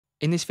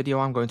In this video,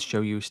 I'm going to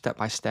show you step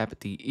by step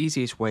the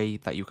easiest way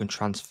that you can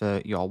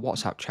transfer your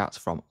WhatsApp chats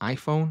from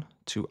iPhone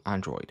to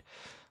Android.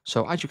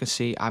 So as you can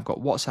see, I've got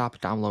WhatsApp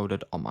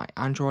downloaded on my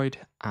Android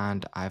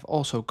and I've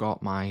also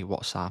got my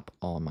WhatsApp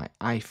on my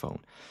iPhone.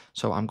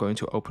 So I'm going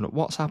to open up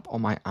WhatsApp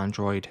on my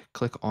Android,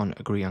 click on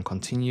agree and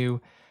continue.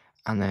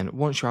 And then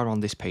once you are on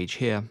this page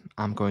here,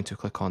 I'm going to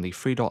click on the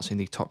three dots in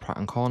the top right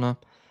hand corner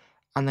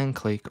and then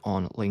click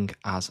on link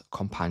as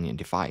companion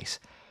device.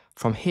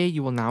 From here,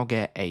 you will now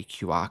get a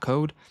QR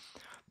code.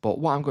 But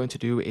what I'm going to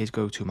do is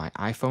go to my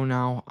iPhone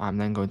now. I'm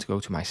then going to go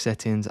to my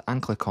settings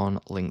and click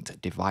on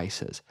linked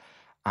devices.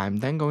 I'm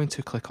then going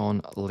to click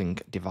on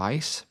link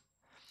device.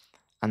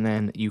 And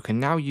then you can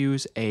now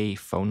use a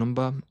phone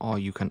number or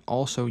you can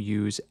also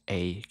use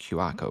a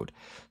QR code.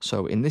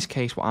 So in this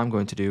case, what I'm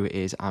going to do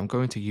is I'm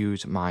going to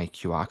use my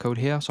QR code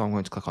here. So I'm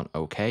going to click on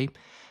OK.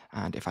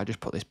 And if I just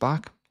put this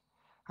back,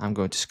 I'm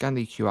going to scan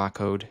the QR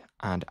code,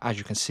 and as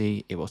you can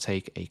see, it will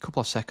take a couple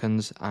of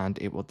seconds and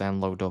it will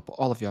then load up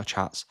all of your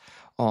chats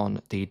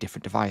on the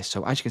different device.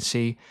 So as you can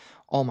see,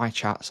 all my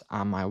chats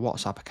and my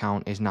WhatsApp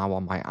account is now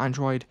on my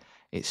Android.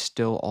 It's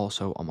still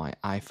also on my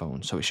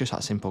iPhone. So it's just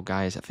that simple,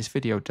 guys. If this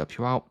video helped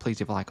you out, please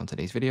leave a like on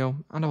today's video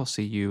and I will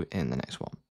see you in the next one.